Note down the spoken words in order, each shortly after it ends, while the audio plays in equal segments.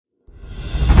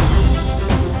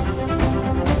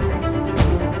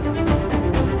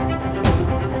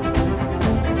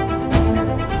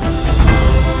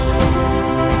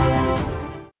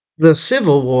The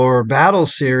Civil War Battle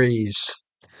Series,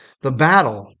 The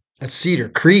Battle at Cedar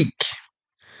Creek.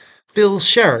 Phil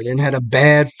Sheridan had a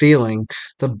bad feeling.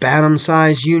 The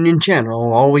Bantam-sized Union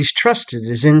general always trusted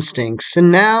his instincts,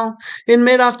 and now, in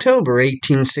mid-October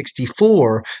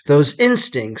 1864, those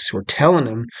instincts were telling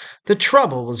him the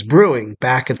trouble was brewing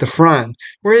back at the front,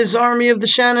 where his army of the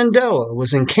Shenandoah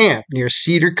was encamped near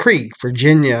Cedar Creek,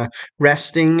 Virginia,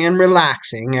 resting and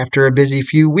relaxing after a busy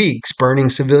few weeks burning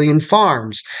civilian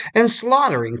farms and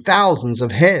slaughtering thousands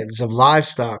of heads of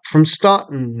livestock from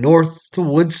Staunton north to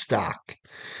Woodstock.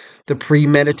 The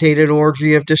premeditated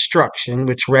orgy of destruction,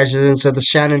 which residents of the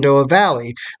Shenandoah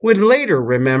Valley would later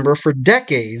remember for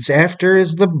decades after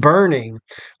as the burning,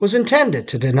 was intended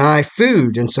to deny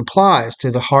food and supplies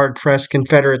to the hard-pressed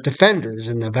Confederate defenders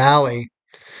in the valley.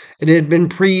 It had been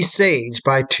presaged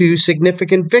by two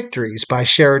significant victories by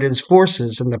Sheridan's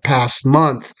forces in the past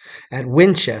month at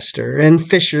Winchester and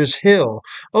Fisher's Hill,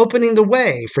 opening the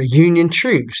way for Union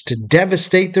troops to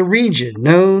devastate the region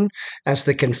known as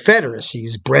the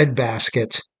Confederacy's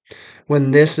breadbasket. When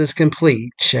this is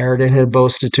complete, Sheridan had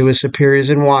boasted to his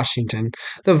superiors in Washington,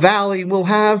 the valley will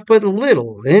have but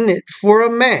little in it for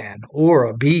a man or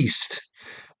a beast.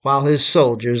 While his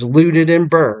soldiers looted and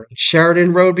burned,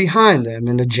 Sheridan rode behind them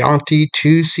in a jaunty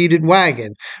two-seated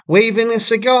wagon, waving a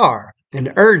cigar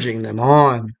and urging them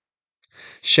on.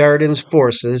 Sheridan's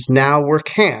forces now were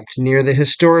camped near the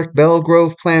historic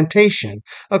Belgrove Plantation,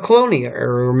 a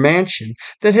colonial-era mansion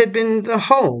that had been the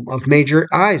home of Major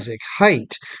Isaac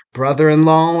Hite,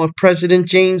 brother-in-law of President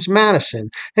James Madison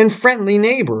and friendly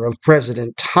neighbor of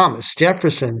President Thomas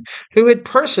Jefferson, who had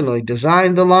personally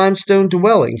designed the limestone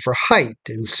dwelling for Hite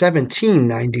in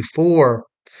 1794.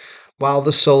 While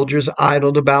the soldiers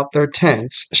idled about their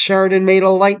tents, Sheridan made a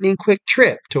lightning-quick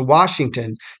trip to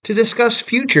Washington to discuss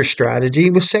future strategy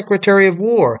with Secretary of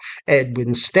War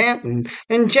Edwin Stanton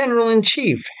and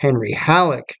General-in-Chief Henry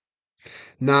Halleck.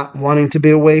 Not wanting to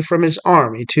be away from his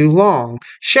army too long,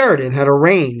 Sheridan had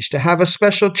arranged to have a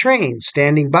special train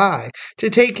standing by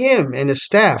to take him and his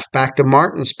staff back to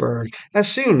Martinsburg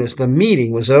as soon as the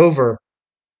meeting was over.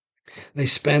 They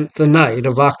spent the night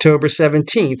of October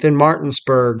 17th in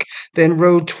Martinsburg, then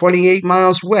rode 28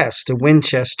 miles west to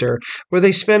Winchester, where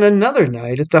they spent another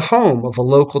night at the home of a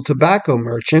local tobacco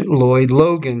merchant, Lloyd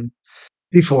Logan.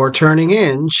 Before turning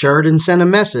in, Sheridan sent a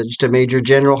message to Major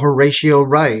General Horatio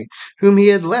Wright, whom he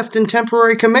had left in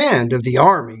temporary command of the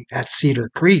army at Cedar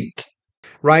Creek.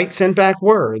 Wright sent back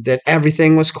word that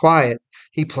everything was quiet.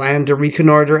 He planned to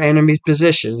reconnoiter enemy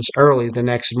positions early the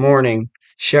next morning.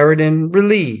 Sheridan,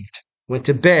 relieved, went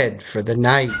to bed for the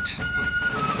night.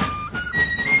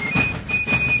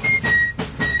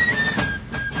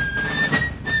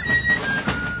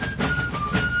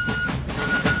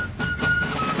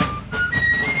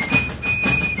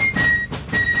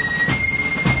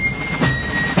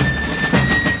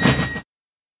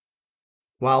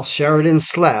 While Sheridan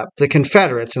slept, the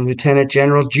Confederates and Lieutenant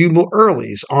General Jubal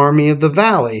Early's Army of the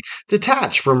Valley,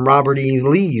 detached from Robert E.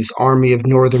 Lee's Army of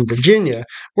Northern Virginia,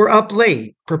 were up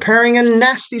late, preparing a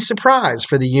nasty surprise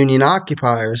for the Union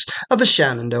occupiers of the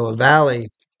Shenandoah Valley.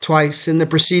 Twice in the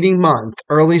preceding month,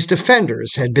 Early's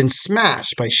defenders had been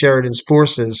smashed by Sheridan's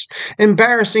forces,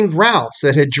 embarrassing routes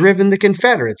that had driven the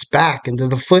Confederates back into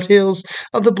the foothills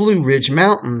of the Blue Ridge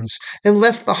Mountains and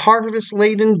left the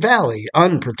harvest-laden valley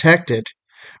unprotected.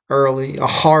 Early, a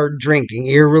hard-drinking,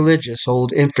 irreligious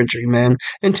old infantryman,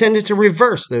 intended to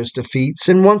reverse those defeats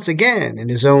and once again, in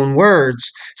his own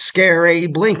words, scare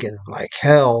Abe Lincoln like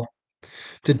hell.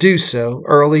 To do so,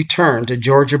 Early turned to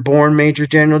Georgia-born Major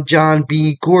General John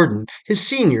B. Gordon, his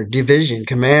senior division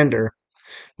commander.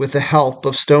 With the help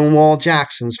of Stonewall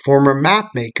Jackson's former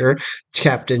mapmaker,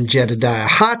 Captain Jedediah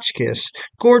Hotchkiss,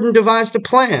 Gordon devised a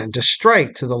plan to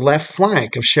strike to the left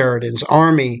flank of Sheridan's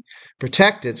army.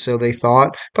 Protected, so they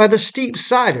thought, by the steep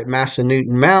side of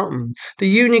Massanutten Mountain, the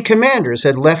Union commanders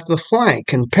had left the flank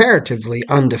comparatively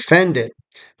undefended.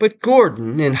 But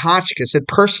Gordon and Hotchkiss had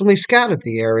personally scouted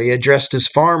the area dressed as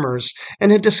farmers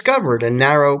and had discovered a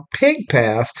narrow pig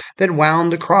path that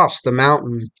wound across the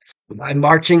mountain. By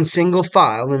marching single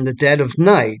file in the dead of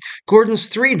night, Gordon's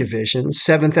 3 divisions,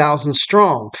 7,000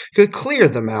 strong, could clear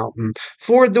the mountain,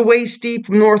 ford the waist-deep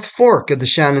north fork of the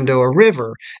Shenandoah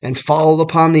River, and fall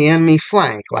upon the enemy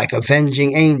flank like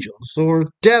avenging angels, or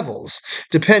devils,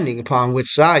 depending upon which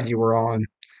side you were on.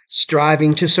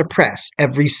 Striving to suppress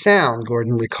every sound,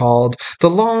 Gordon recalled, the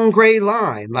long gray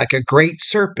line, like a great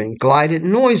serpent, glided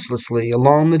noiselessly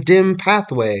along the dim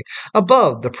pathway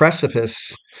above the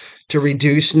precipice. To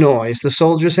reduce noise, the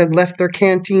soldiers had left their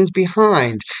canteens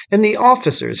behind, and the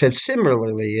officers had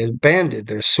similarly abandoned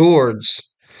their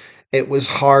swords. It was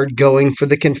hard going for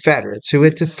the Confederates, who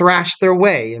had to thrash their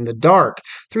way in the dark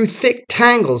through thick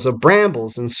tangles of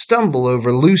brambles and stumble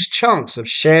over loose chunks of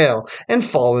shale and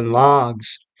fallen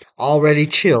logs. Already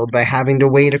chilled by having to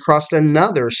wade across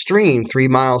another stream 3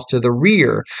 miles to the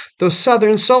rear, those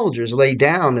Southern soldiers lay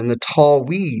down in the tall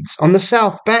weeds on the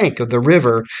south bank of the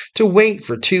river to wait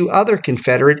for two other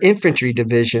Confederate infantry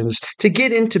divisions to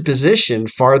get into position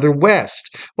farther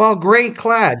west, while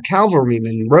gray-clad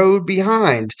cavalrymen rode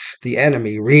behind the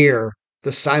enemy rear.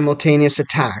 The simultaneous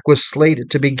attack was slated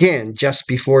to begin just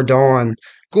before dawn.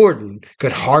 Gordon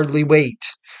could hardly wait.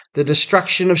 The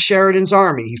destruction of Sheridan's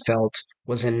army, he felt,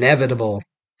 was inevitable.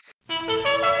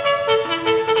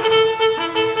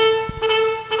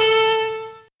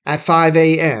 At 5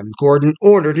 a.m., Gordon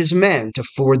ordered his men to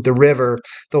ford the river.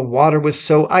 The water was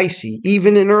so icy,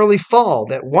 even in early fall,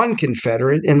 that one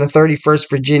Confederate in the 31st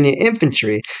Virginia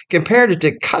Infantry compared it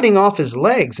to cutting off his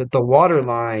legs at the water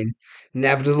line.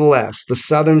 Nevertheless, the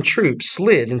Southern troops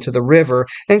slid into the river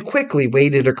and quickly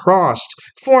waded across,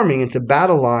 forming into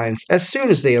battle lines as soon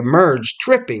as they emerged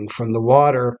dripping from the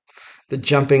water. The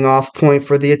jumping-off point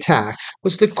for the attack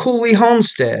was the Cooley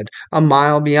homestead, a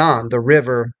mile beyond the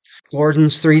river.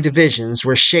 Gordon's 3 divisions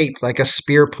were shaped like a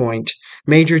spear point.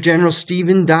 Major General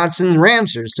Stephen Dodson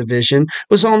Ramser's division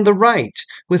was on the right,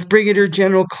 with Brigadier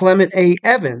General Clement A.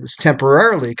 Evans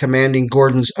temporarily commanding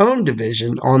Gordon's own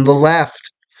division on the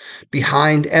left.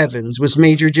 Behind Evans was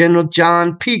Major General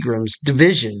John Pegram's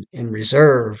division in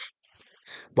reserve.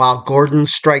 While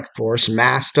Gordon's strike force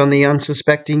massed on the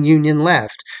unsuspecting Union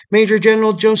left, Major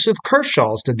General Joseph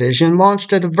Kershaw's division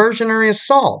launched a diversionary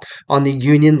assault on the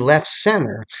Union left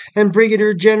center, and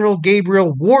Brigadier General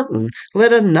Gabriel Wharton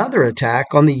led another attack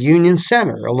on the Union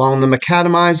center along the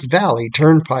macadamized Valley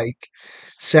Turnpike.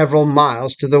 Several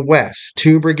miles to the west,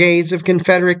 2 brigades of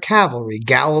Confederate cavalry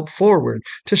galloped forward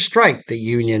to strike the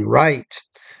Union right.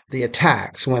 The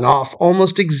attacks went off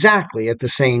almost exactly at the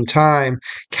same time,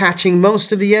 catching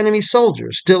most of the enemy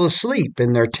soldiers still asleep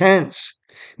in their tents.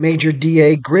 Major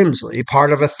D.A. Grimsley,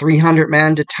 part of a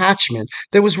 300-man detachment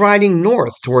that was riding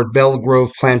north toward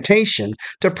Belgrove Plantation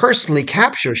to personally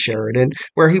capture Sheridan,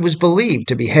 where he was believed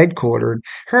to be headquartered,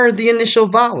 heard the initial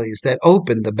volleys that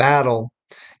opened the battle.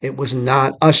 It was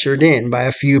not ushered in by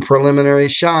a few preliminary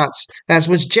shots, as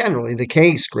was generally the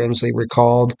case, Grimsley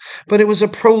recalled, but it was a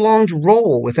prolonged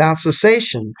roll without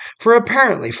cessation for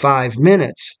apparently 5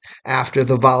 minutes. After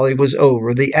the volley was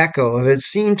over, the echo of it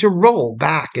seemed to roll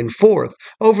back and forth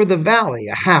over the valley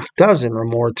a half-dozen or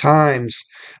more times.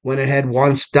 When it had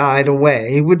once died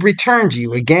away, it would return to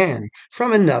you again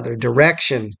from another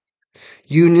direction.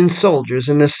 Union soldiers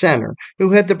in the center,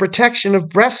 who had the protection of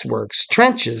breastworks,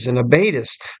 trenches, and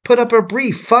abatis, put up a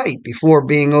brief fight before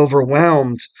being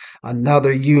overwhelmed.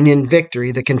 Another Union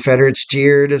victory, the Confederates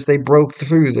jeered as they broke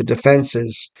through the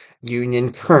defenses.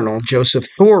 Union Colonel Joseph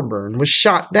Thorburn was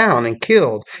shot down and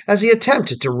killed as he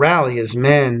attempted to rally his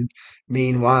men.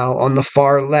 Meanwhile, on the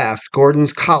far left,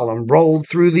 Gordon's column rolled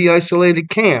through the isolated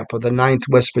camp of the 9th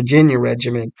West Virginia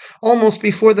Regiment almost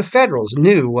before the Federals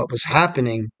knew what was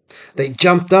happening. They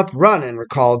jumped up running,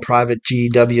 recalled Private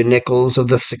G.W. Nichols of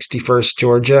the 61st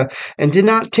Georgia, and did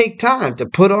not take time to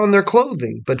put on their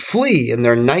clothing, but flee in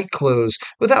their night clothes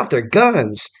without their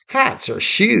guns, hats, or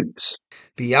shoes.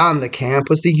 Beyond the camp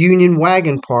was the Union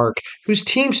wagon park, whose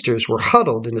teamsters were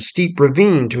huddled in a steep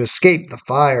ravine to escape the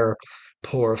fire.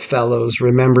 Poor fellows,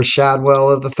 remember Shadwell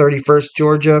of the 31st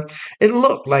Georgia. It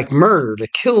looked like murder to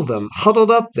kill them, huddled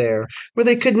up there, where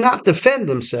they could not defend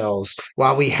themselves,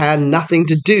 while we had nothing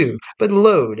to do but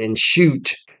load and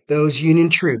shoot. Those Union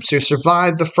troops who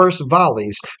survived the first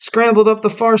volleys scrambled up the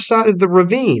far side of the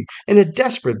ravine in a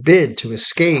desperate bid to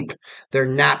escape. Their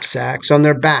knapsacks on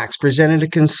their backs presented a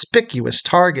conspicuous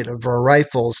target of our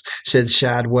rifles, said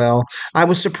Shadwell. I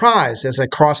was surprised as I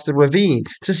crossed the ravine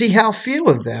to see how few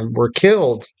of them were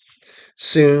killed.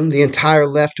 Soon, the entire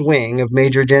left wing of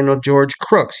Major General George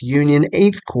Crook's Union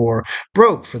 8th Corps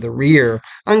broke for the rear,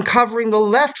 uncovering the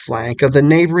left flank of the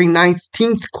neighboring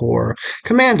 19th Corps,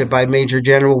 commanded by Major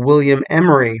General William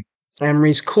Emory.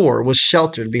 Emory's corps was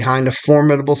sheltered behind a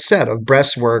formidable set of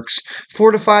breastworks,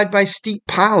 fortified by steep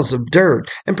piles of dirt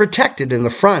and protected in the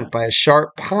front by a sharp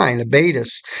pine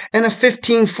abatis and a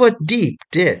 15-foot deep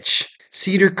ditch.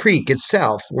 Cedar Creek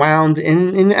itself wound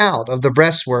in and out of the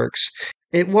breastworks.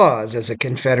 It was, as a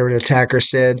Confederate attacker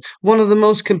said, one of the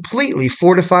most completely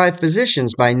fortified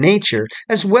positions by nature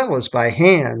as well as by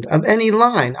hand of any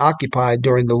line occupied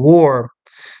during the war.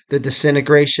 The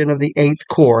disintegration of the 8th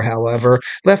Corps, however,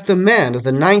 left the men of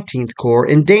the 19th Corps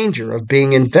in danger of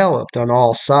being enveloped on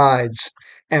all sides.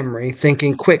 Emory,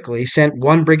 thinking quickly, sent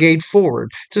one brigade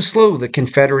forward to slow the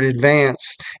Confederate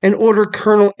advance and ordered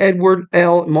Colonel Edward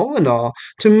L. Molinaw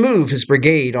to move his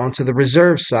brigade onto the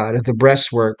reserve side of the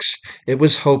breastworks. It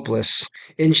was hopeless.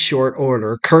 In short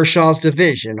order, Kershaw's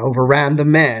division overran the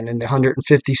men in the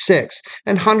 156th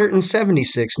and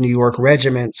 176th New York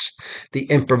regiments. The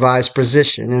improvised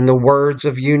position, in the words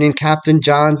of Union Captain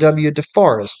John W.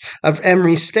 DeForest of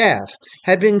Emory's staff,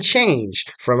 had been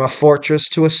changed from a fortress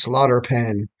to a slaughter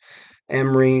pen.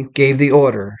 Emory gave the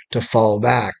order to fall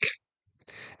back.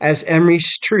 As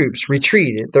Emory's troops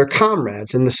retreated, their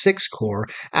comrades in the Sixth Corps,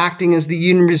 acting as the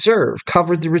Union Reserve,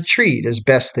 covered the retreat as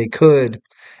best they could.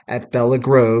 At Bella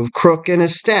Grove, Crook and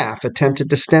his staff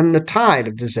attempted to stem the tide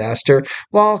of disaster,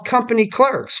 while company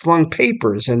clerks flung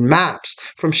papers and maps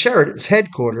from Sheridan's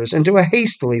headquarters into a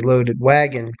hastily loaded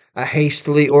wagon. A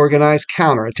hastily organized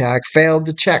counterattack failed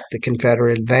to check the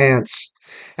Confederate advance.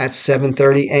 At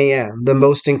 7:30 a.m., the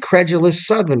most incredulous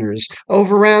Southerners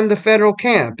overran the Federal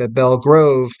camp at Belle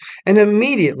Grove and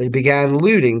immediately began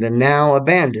looting the now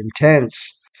abandoned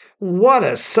tents. What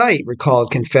a sight,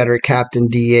 recalled Confederate Captain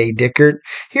D.A. Dickert.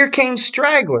 Here came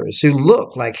stragglers who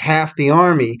looked like half the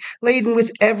army, laden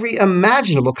with every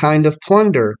imaginable kind of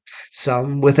plunder.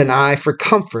 Some, with an eye for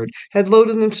comfort, had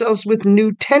loaded themselves with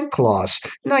new tent cloths,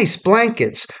 nice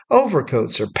blankets,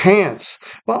 overcoats, or pants,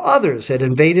 while others had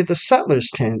invaded the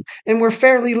sutler's tent and were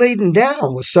fairly laden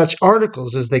down with such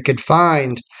articles as they could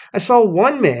find. I saw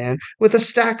one man with a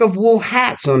stack of wool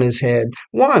hats on his head,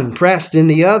 one pressed in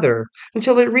the other,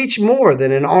 until it reached more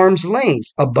than an arm's length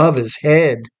above his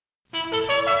head.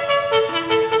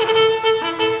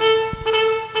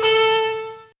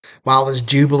 While his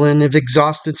jubilant if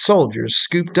exhausted soldiers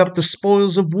scooped up the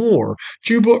spoils of war,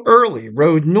 Jubal Early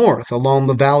rode north along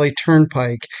the Valley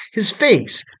Turnpike, his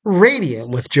face radiant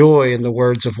with joy, in the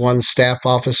words of one staff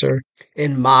officer.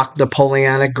 In mock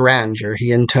Napoleonic grandeur,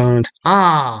 he intoned,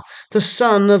 "Ah, the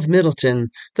son of Middleton,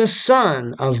 the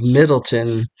son of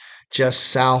Middleton." Just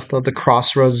south of the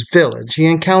crossroads village, he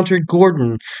encountered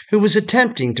Gordon, who was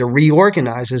attempting to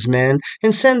reorganize his men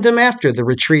and send them after the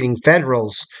retreating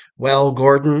Federals. "Well,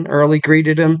 Gordon," Early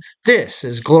greeted him, "this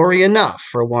is glory enough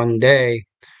for one day."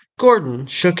 Gordon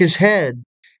shook his head.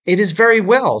 "It is very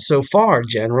well so far,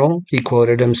 General," he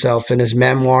quoted himself in his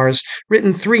memoirs,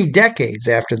 written 3 decades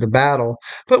after the battle,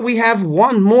 "but we have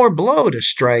one more blow to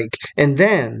strike, and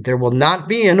then there will not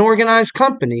be an organized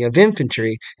company of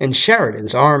infantry in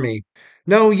Sheridan's army."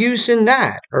 "No use in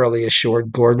that," Early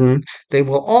assured Gordon. "They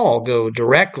will all go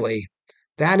directly."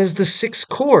 "That is the Sixth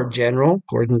Corps, General,"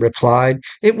 Gordon replied.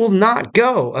 "It will not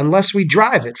go unless we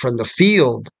drive it from the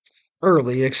field."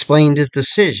 Early explained his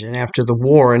decision after the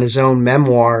war in his own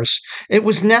memoirs. "It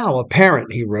was now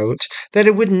apparent," he wrote, "that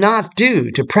it would not do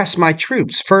to press my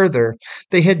troops further.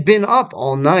 They had been up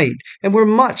all night and were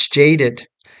much jaded,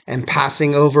 and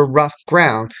passing over rough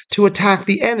ground to attack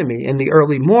the enemy in the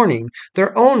early morning,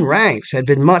 their own ranks had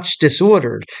been much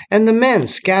disordered and the men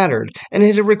scattered, and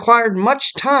it had required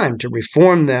much time to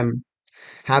reform them."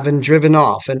 Having driven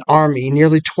off an army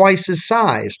nearly twice his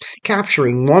size,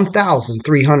 capturing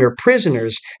 1,300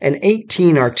 prisoners and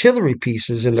 18 artillery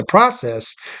pieces in the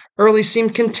process, Early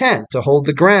seemed content to hold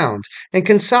the ground and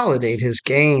consolidate his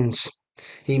gains.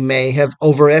 He may have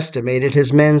overestimated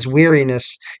his men's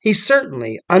weariness. He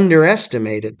certainly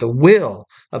underestimated the will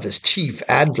of his chief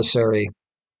adversary.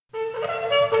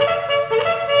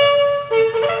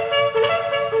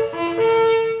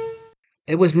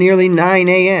 It was nearly 9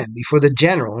 a.m. before the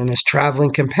general and his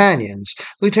traveling companions,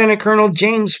 Lieutenant Colonel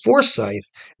James Forsyth,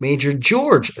 Major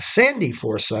George Sandy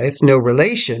Forsyth, no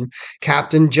relation,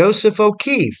 Captain Joseph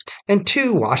O'Keefe, and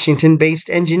 2 Washington-based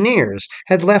engineers,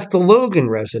 had left the Logan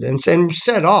residence and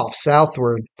set off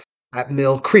southward. At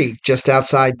Mill Creek, just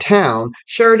outside town,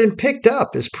 Sheridan picked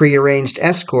up his prearranged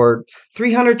escort,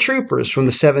 300 troopers from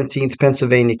the 17th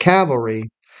Pennsylvania Cavalry.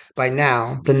 By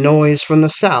now, the noise from the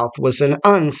south was an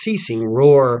unceasing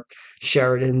roar.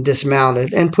 Sheridan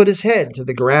dismounted and put his head to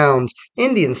the ground,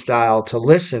 Indian style, to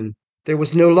listen. There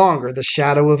was no longer the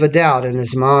shadow of a doubt in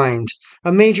his mind.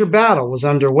 A major battle was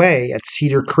underway at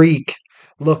Cedar Creek.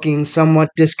 Looking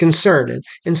somewhat disconcerted,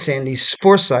 in Sandy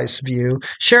Forsyth's view,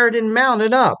 Sheridan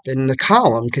mounted up and the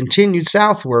column continued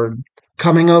southward.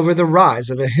 Coming over the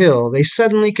rise of a hill, they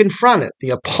suddenly confronted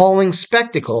the appalling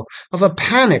spectacle of a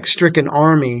panic-stricken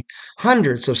army,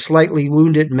 hundreds of slightly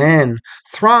wounded men,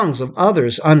 throngs of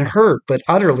others unhurt but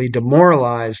utterly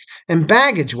demoralized, and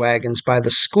baggage wagons by the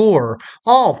score,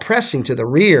 all pressing to the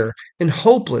rear in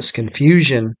hopeless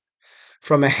confusion.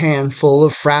 From a handful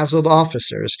of frazzled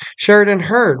officers, Sheridan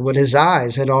heard what his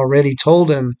eyes had already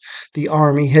told him. The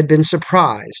army had been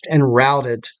surprised and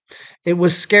routed. It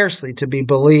was scarcely to be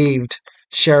believed.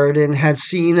 Sheridan had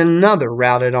seen another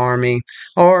routed army,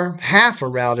 or half a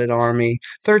routed army,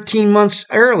 13 months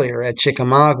earlier at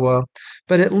Chickamauga,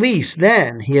 but at least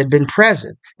then he had been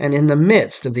present and in the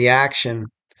midst of the action.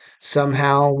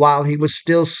 Somehow, while he was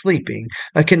still sleeping,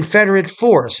 a Confederate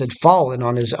force had fallen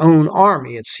on his own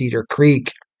army at Cedar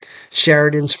Creek.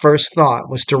 Sheridan's first thought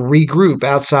was to regroup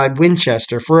outside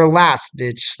Winchester for a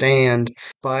last-ditch stand,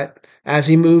 but as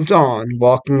he moved on,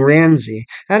 walking Ramsey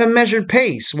at a measured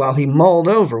pace while he mulled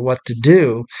over what to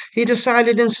do, he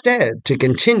decided instead to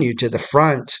continue to the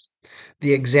front.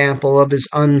 The example of his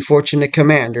unfortunate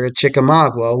commander at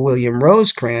Chickamauga, William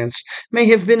Rosecrans, may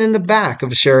have been in the back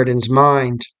of Sheridan's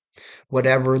mind.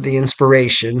 Whatever the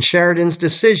inspiration, Sheridan's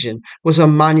decision was a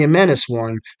monumentous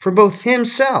one for both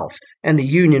himself and the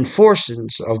Union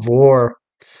forces of war.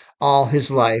 All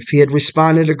his life he had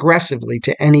responded aggressively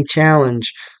to any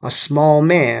challenge, a small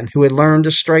man who had learned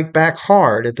to strike back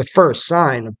hard at the first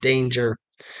sign of danger.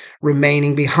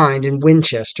 Remaining behind in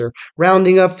Winchester,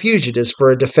 rounding up fugitives for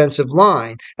a defensive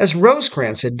line, as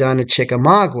Rosecrans had done at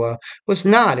Chickamauga, was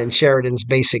not in Sheridan's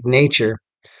basic nature.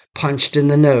 Punched in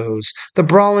the nose, the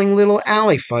brawling little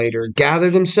alley fighter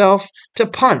gathered himself to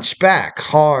punch back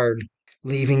hard.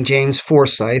 Leaving James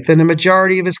Forsyth and a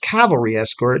majority of his cavalry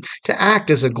escort to act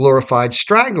as a glorified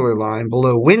straggler line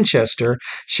below Winchester,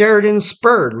 Sheridan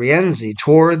spurred Rienzi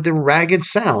toward the ragged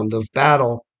sound of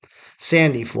battle.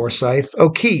 Sandy Forsyth,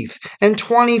 O'Keefe, and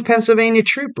 20 Pennsylvania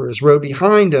troopers rode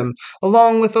behind him,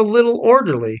 along with a little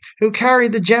orderly who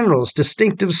carried the general's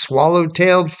distinctive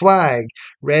swallow-tailed flag,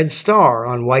 red star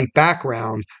on white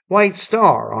background, white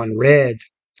star on red.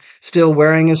 Still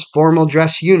wearing his formal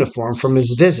dress uniform from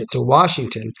his visit to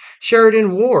Washington,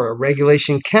 Sheridan wore a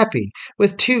regulation kepi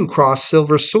with 2 crossed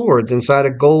silver swords inside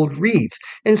a gold wreath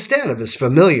instead of his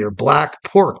familiar black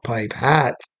pork pipe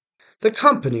hat. The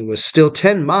company was still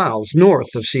 10 miles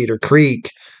north of Cedar Creek.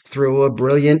 Through a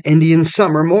brilliant Indian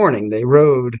summer morning they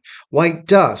rode, white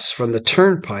dust from the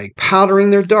turnpike powdering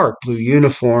their dark blue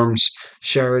uniforms.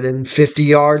 Sheridan, 50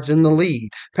 yards in the lead,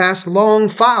 passed long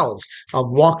files of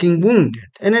walking wounded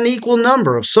and an equal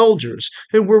number of soldiers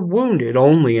who were wounded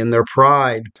only in their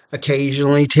pride,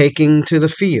 occasionally taking to the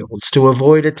fields to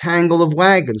avoid a tangle of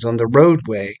wagons on the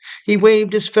roadway. He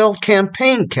waved his felt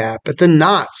campaign cap at the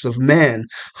knots of men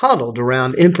huddled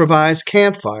around improvised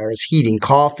campfires heating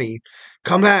coffee.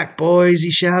 "Come back, boys,"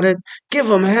 he shouted. "Give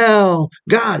 'em hell!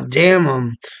 God damn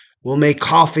 'em! We'll make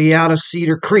coffee out of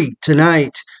Cedar Creek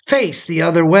tonight. Face the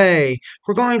other way.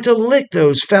 We're going to lick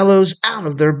those fellows out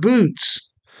of their boots."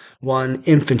 One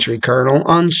infantry colonel,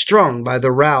 unstrung by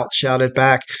the rout, shouted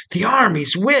back, "The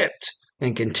army's whipped,"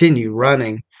 and continued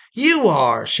running. "You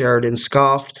are," Sheridan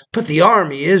scoffed, "but the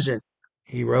army isn't."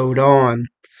 He rode on.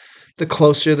 The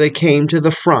closer they came to the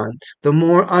front, the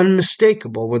more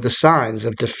unmistakable were the signs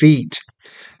of defeat.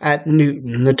 At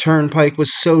Newton, the turnpike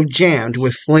was so jammed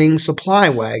with fleeing supply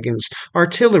wagons,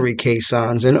 artillery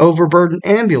caissons, and overburdened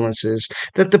ambulances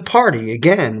that the party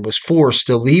again was forced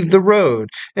to leave the road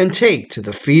and take to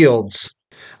the fields.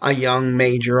 A young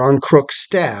major on Crook's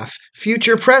staff,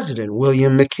 future President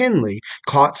William McKinley,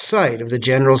 caught sight of the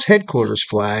general's headquarters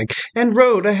flag and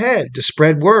rode ahead to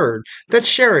spread word that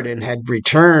Sheridan had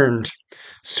returned.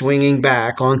 Swinging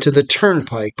back onto the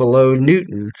turnpike below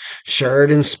Newton,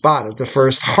 Sheridan spotted the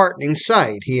first heartening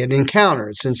sight he had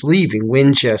encountered since leaving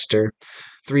Winchester.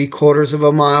 3/4 of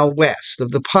a mile west of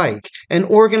the pike, an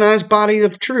organized body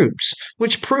of troops,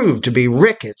 which proved to be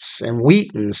Ricketts and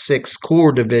Wheaton's 6th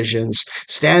Corps divisions,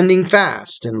 standing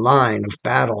fast in line of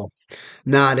battle.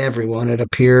 Not everyone, it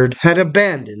appeared, had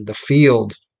abandoned the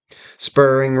field.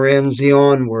 Spurring Ramsey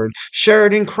onward,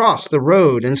 Sheridan crossed the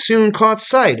road and soon caught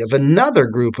sight of another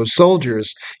group of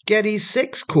soldiers, Getty's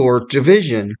 6th Corps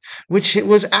Division, which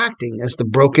was acting as the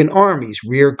broken army's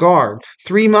rear guard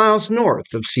 3 miles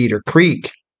north of Cedar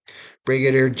Creek.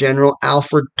 Brigadier General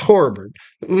Alfred Torbert,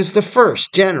 who was the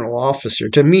first general officer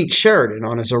to meet Sheridan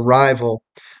on his arrival.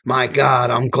 "My God,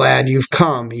 I'm glad you've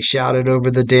come," he shouted over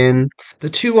the din. The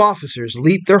 2 officers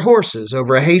leaped their horses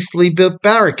over a hastily built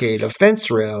barricade of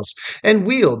fence rails and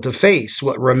wheeled to face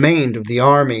what remained of the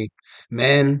army.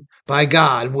 "Men, by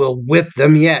God, we'll whip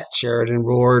them yet," Sheridan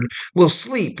roared. "We'll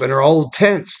sleep in our old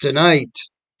tents tonight."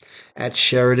 At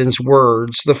Sheridan's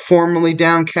words, the formerly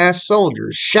downcast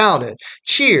soldiers shouted,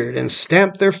 cheered, and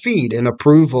stamped their feet in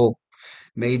approval.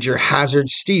 Major Hazard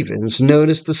Stevens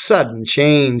noticed the sudden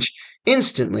change.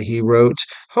 Instantly, he wrote,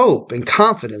 hope and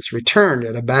confidence returned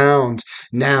at a bound.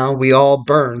 Now we all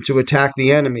burn to attack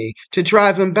the enemy, to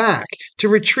drive him back, to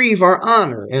retrieve our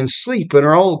honor and sleep in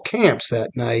our old camps that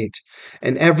night.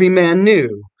 And every man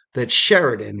knew that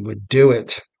Sheridan would do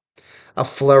it. A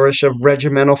flourish of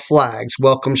regimental flags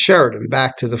welcomed Sheridan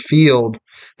back to the field.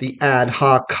 The ad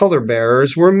hoc color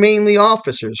bearers were mainly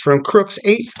officers from Crook's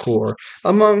 8th Corps,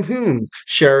 among whom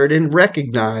Sheridan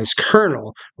recognized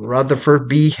Colonel Rutherford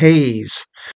B. Hayes.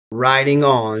 Riding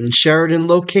on, Sheridan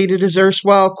located his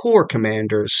erstwhile corps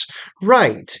commanders,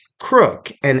 Wright,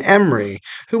 Crook, and Emory,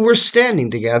 who were standing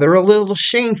together a little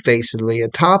shamefacedly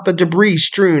atop a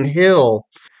debris-strewn hill.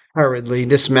 Hurriedly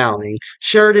dismounting,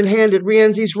 Sheridan handed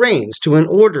Rienzi's reins to an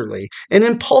orderly and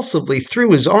impulsively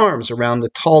threw his arms around the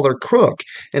taller Crook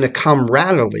in a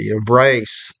comradely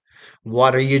embrace.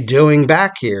 What are you doing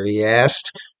back here? He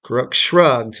asked. Crook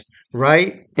shrugged.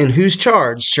 Wright, in whose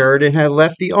charge Sheridan had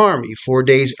left the army 4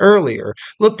 days earlier,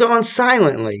 looked on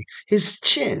silently, his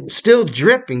chin still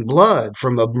dripping blood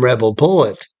from a rebel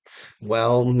bullet.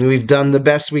 Well, we've done the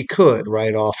best we could,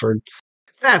 Wright offered.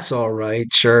 That's all right,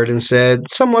 Sheridan said,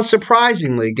 somewhat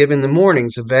surprisingly given the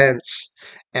morning's events.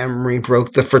 Emory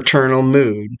broke the fraternal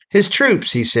mood. His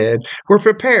troops, he said, were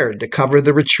prepared to cover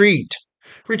the retreat.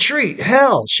 Retreat,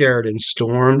 hell, Sheridan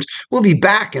stormed. We'll be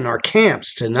back in our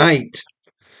camps tonight.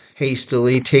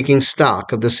 Hastily taking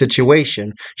stock of the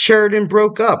situation, Sheridan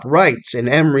broke up Wright's and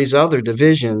Emory's other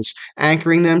divisions,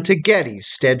 anchoring them to Getty's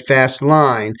steadfast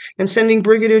line and sending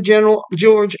Brigadier General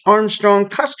George Armstrong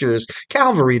Custer's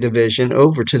cavalry division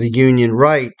over to the Union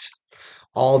right.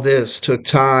 All this took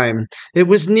time. It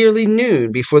was nearly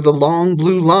noon before the long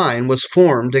blue line was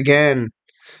formed again.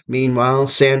 Meanwhile,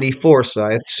 Sandy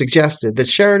Forsyth suggested that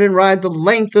Sheridan ride the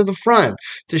length of the front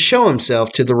to show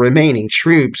himself to the remaining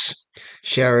troops.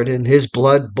 Sheridan, his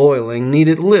blood boiling,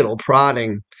 needed little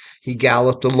prodding. He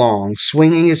galloped along,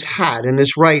 swinging his hat in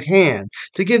his right hand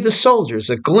to give the soldiers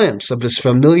a glimpse of his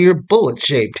familiar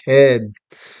bullet-shaped head.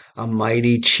 A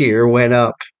mighty cheer went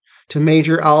up. To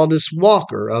Major Aldous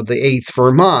Walker of the 8th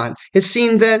Vermont, it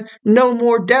seemed that no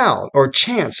more doubt or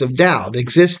chance of doubt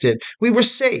existed. We were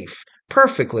safe,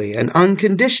 perfectly and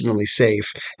unconditionally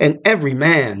safe, and every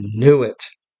man knew it.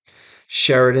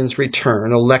 Sheridan's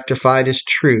return electrified his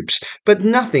troops, but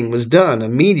nothing was done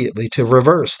immediately to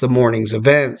reverse the morning's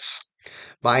events.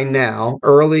 By now,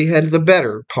 Early had the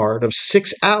better part of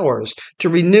 6 hours to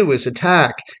renew his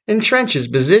attack, entrench his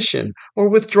position, or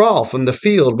withdraw from the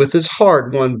field with his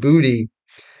hard-won booty.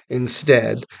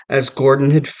 Instead, as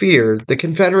Gordon had feared, the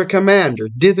Confederate commander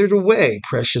dithered away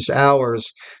precious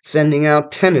hours, sending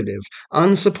out tentative,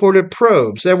 unsupported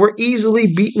probes that were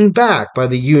easily beaten back by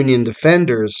the Union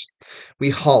defenders.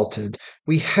 We halted,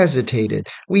 we hesitated,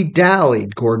 we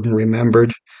dallied, Gordon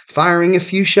remembered, firing a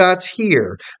few shots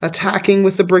here, attacking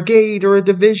with a brigade or a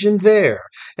division there,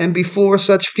 and before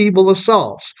such feeble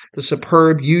assaults, the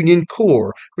superb Union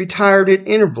Corps retired at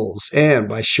intervals and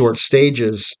by short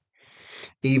stages.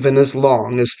 Even as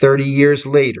long as 30 years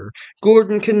later,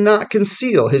 Gordon cannot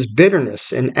conceal his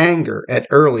bitterness and anger at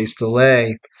Early's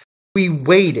delay. We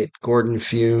waited, Gordon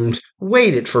fumed,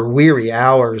 waited for weary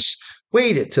hours,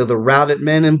 waited till the routed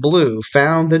men in blue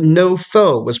found that no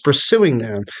foe was pursuing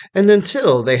them, and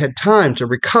until they had time to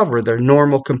recover their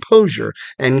normal composure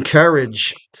and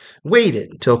courage.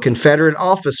 Waited till Confederate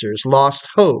officers lost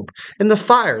hope and the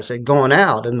fires had gone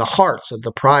out in the hearts of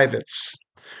the privates.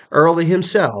 Early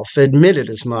himself admitted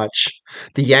as much.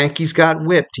 The Yankees got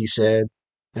whipped, he said,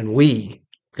 and we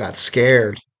got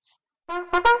scared.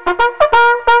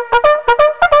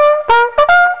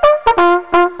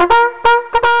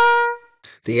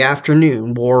 The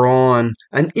afternoon wore on.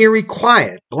 An eerie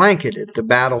quiet blanketed the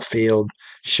battlefield.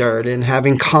 Sheridan,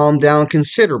 having calmed down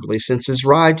considerably since his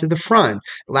ride to the front,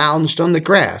 lounged on the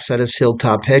grass at his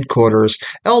hilltop headquarters,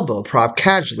 elbow propped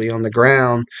casually on the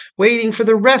ground, waiting for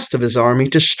the rest of his army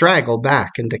to straggle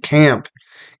back into camp.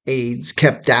 Aides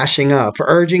kept dashing up,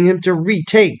 urging him to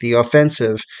retake the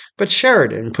offensive, but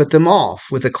Sheridan put them off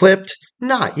with a clipped,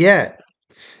 "Not yet."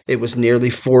 It was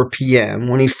nearly 4 p.m.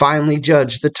 when he finally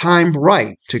judged the time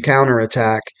ripe to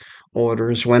counterattack.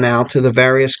 Orders went out to the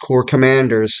various corps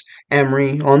commanders.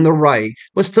 Emory, on the right,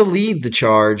 was to lead the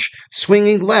charge,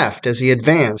 swinging left as he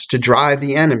advanced to drive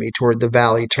the enemy toward the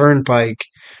Valley Turnpike.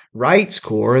 Wright's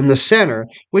corps in the center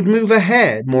would move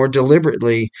ahead more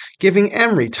deliberately, giving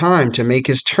Emory time to make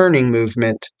his turning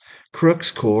movement.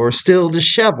 Crook's corps, still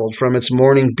disheveled from its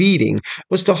morning beating,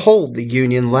 was to hold the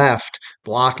Union left,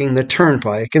 blocking the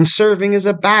turnpike and serving as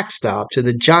a backstop to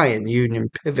the giant Union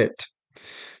pivot.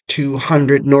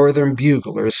 200 Northern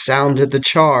buglers sounded the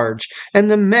charge,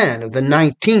 and the men of the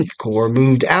 19th Corps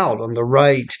moved out on the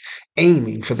right,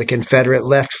 aiming for the Confederate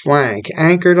left flank,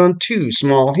 anchored on two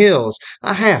small hills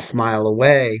a half-mile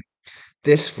away.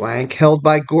 This flank, held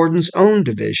by Gordon's own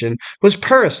division, was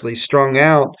perilously strung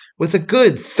out, with a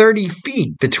good 30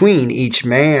 feet between each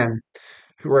man.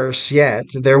 Worse yet,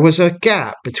 there was a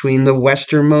gap between the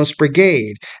westernmost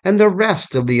brigade and the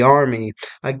rest of the army,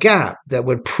 a gap that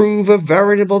would prove a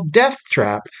veritable death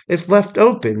trap if left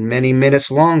open many minutes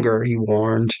longer, he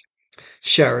warned.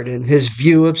 Sheridan, his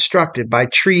view obstructed by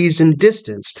trees and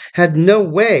distance, had no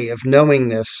way of knowing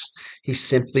this. He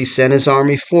simply sent his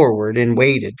army forward and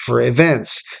waited for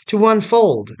events to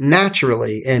unfold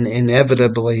naturally and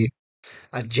inevitably.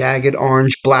 A jagged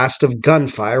orange blast of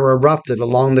gunfire erupted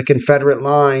along the Confederate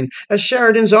line as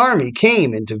Sheridan's army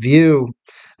came into view.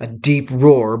 A deep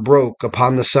roar broke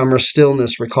upon the summer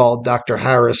stillness, recalled Dr.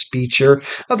 Harris Beecher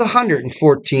of the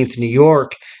 114th New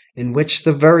York, in which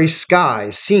the very sky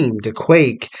seemed to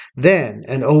quake. Then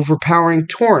an overpowering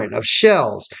torrent of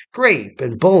shells, grape,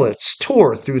 and bullets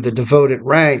tore through the devoted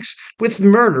ranks with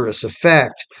murderous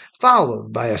effect,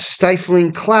 followed by a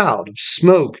stifling cloud of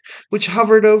smoke which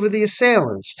hovered over the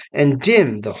assailants and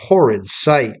dimmed the horrid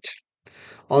sight.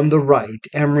 On the right,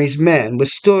 Emory's men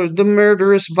withstood the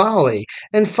murderous volley,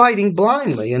 and fighting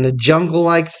blindly in a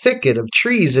jungle-like thicket of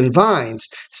trees and vines,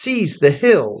 seized the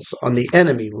hills on the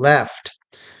enemy left.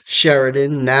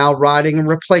 Sheridan, now riding a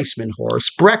replacement horse,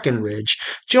 Breckinridge,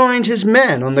 joined his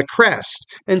men on the crest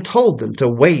and told them to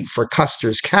wait for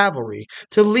Custer's cavalry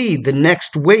to lead the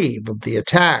next wave of the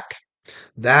attack.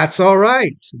 That's all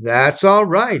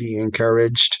right, he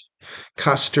encouraged.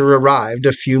 Custer arrived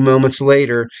a few moments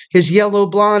later, his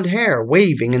yellow-blonde hair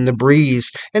waving in the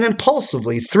breeze, and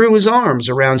impulsively threw his arms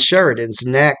around Sheridan's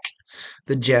neck.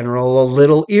 The general, a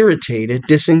little irritated,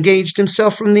 disengaged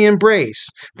himself from the embrace,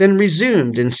 then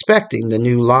resumed inspecting the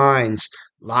new lines.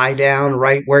 "Lie down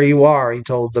right where you are," he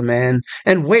told the men,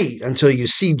 "and wait until you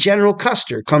see General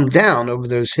Custer come down over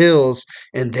those hills,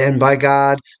 and then, by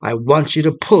God, I want you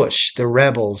to push the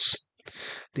rebels."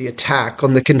 The attack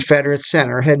on the Confederate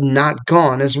center had not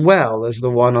gone as well as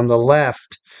the one on the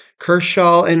left.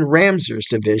 Kershaw and Ramser's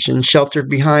division, sheltered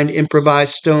behind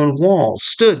improvised stone walls,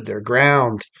 stood their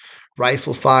ground.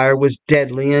 Rifle fire was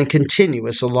deadly and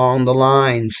continuous along the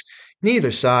lines.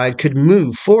 Neither side could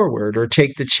move forward or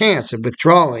take the chance of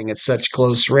withdrawing at such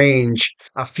close range.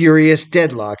 A furious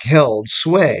deadlock held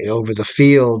sway over the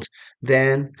field.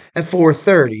 Then, at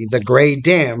 4:30, the Gray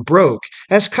Dam broke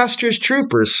as Custer's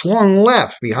troopers swung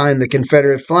left behind the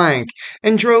Confederate flank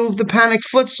and drove the panicked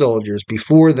foot soldiers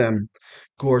before them.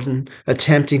 Gordon,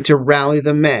 attempting to rally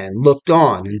the men, looked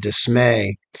on in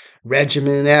dismay.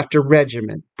 Regiment after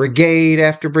regiment, brigade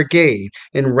after brigade,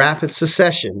 in rapid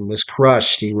succession was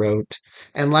crushed, he wrote,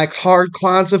 and like hard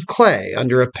clods of clay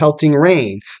under a pelting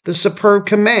rain, the superb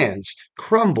commands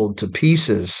crumbled to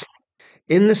pieces.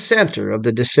 In the center of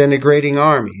the disintegrating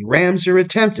army, Ramser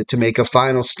attempted to make a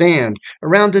final stand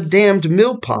around a dammed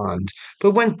mill pond,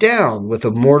 but went down with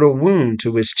a mortal wound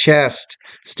to his chest,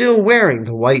 still wearing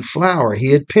the white flower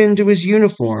he had pinned to his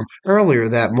uniform earlier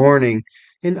that morning,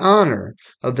 in honor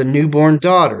of the newborn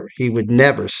daughter he would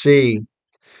never see.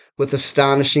 With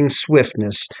astonishing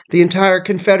swiftness, the entire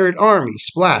Confederate army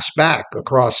splashed back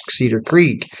across Cedar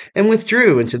Creek and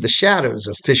withdrew into the shadows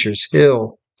of Fisher's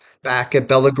Hill. Back at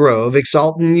Bella Grove,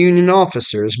 exultant Union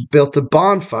officers built a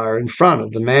bonfire in front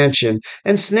of the mansion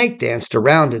and snake danced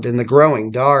around it in the growing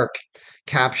dark.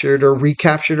 Captured or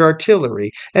recaptured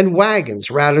artillery and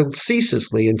wagons rattled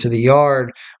ceaselessly into the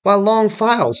yard, while long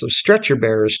files of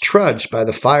stretcher-bearers trudged by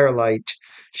the firelight.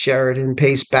 Sheridan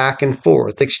paced back and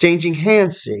forth, exchanging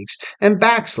handshakes and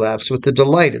backslaps with the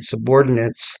delighted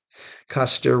subordinates.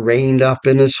 Custer reined up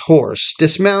in his horse,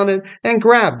 dismounted, and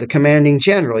grabbed the commanding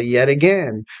general yet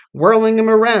again, whirling him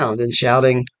around and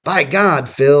shouting, "By God,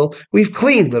 Phil, we've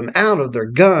cleaned them out of their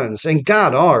guns and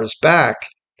got ours back."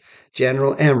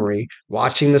 General Emory,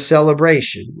 watching the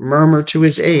celebration, murmured to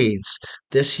his aides,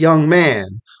 "This young man,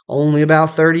 only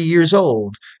about 30 years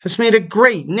old, has made a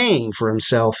great name for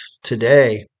himself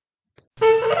today."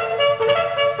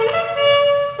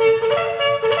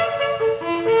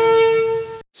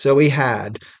 So he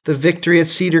had. The victory at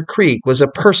Cedar Creek was a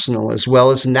personal as well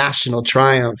as national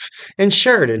triumph, and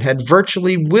Sheridan had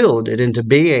virtually willed it into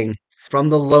being. From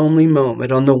the lonely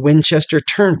moment on the Winchester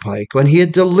Turnpike when he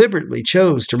had deliberately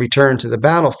chose to return to the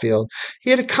battlefield,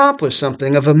 he had accomplished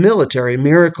something of a military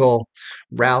miracle,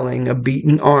 rallying a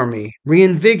beaten army,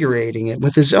 reinvigorating it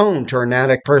with his own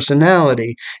tornadic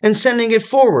personality, and sending it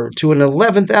forward to an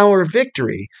 11th-hour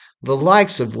victory, the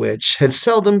likes of which had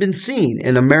seldom been seen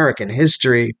in American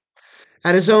history.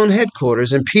 At his own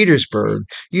headquarters in Petersburg,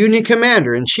 Union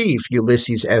Commander-in-Chief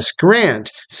Ulysses S.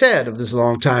 Grant said of his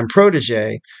longtime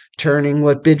protege, "Turning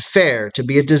what bid fair to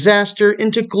be a disaster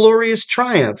into glorious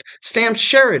triumph stamped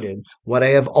Sheridan, what I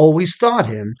have always thought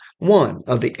him, one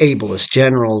of the ablest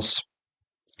generals."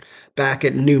 Back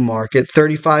at Newmarket,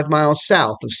 35 miles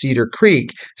south of Cedar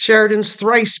Creek, Sheridan's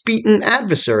thrice-beaten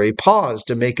adversary paused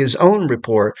to make his own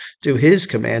report to his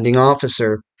commanding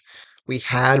officer. "We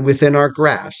had within our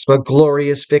grasp a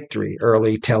glorious victory,"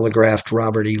 Early telegraphed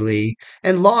Robert E. Lee,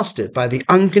 "and lost it by the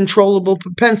uncontrollable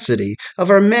propensity of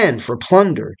our men for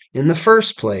plunder in the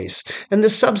first place, and the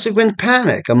subsequent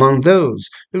panic among those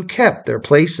who kept their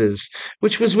places,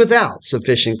 which was without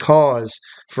sufficient cause,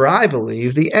 for I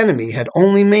believe the enemy had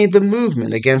only made the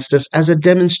movement against us as a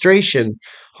demonstration,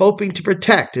 hoping to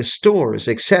protect his stores,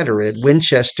 etc., at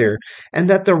Winchester, and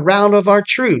that the rout of our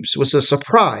troops was a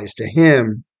surprise to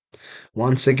him."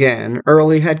 Once again,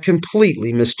 Early had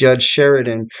completely misjudged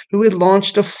Sheridan, who had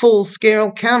launched a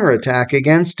full-scale counterattack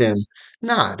against him,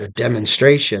 not a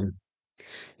demonstration.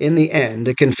 In the end,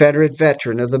 a Confederate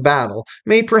veteran of the battle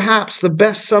made perhaps the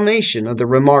best summation of the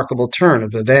remarkable turn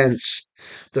of events.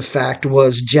 "The fact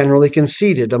was generally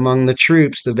conceded among the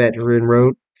troops," the veteran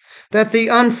wrote, "that the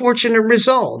unfortunate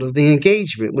result of the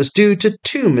engagement was due to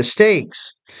two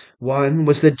mistakes. One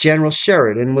was that General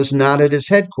Sheridan was not at his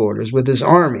headquarters with his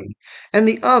army, and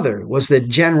the other was that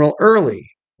General Early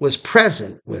was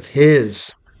present with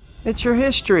his." It's your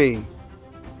history.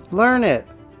 Learn it,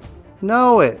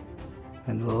 know it,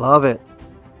 and love it.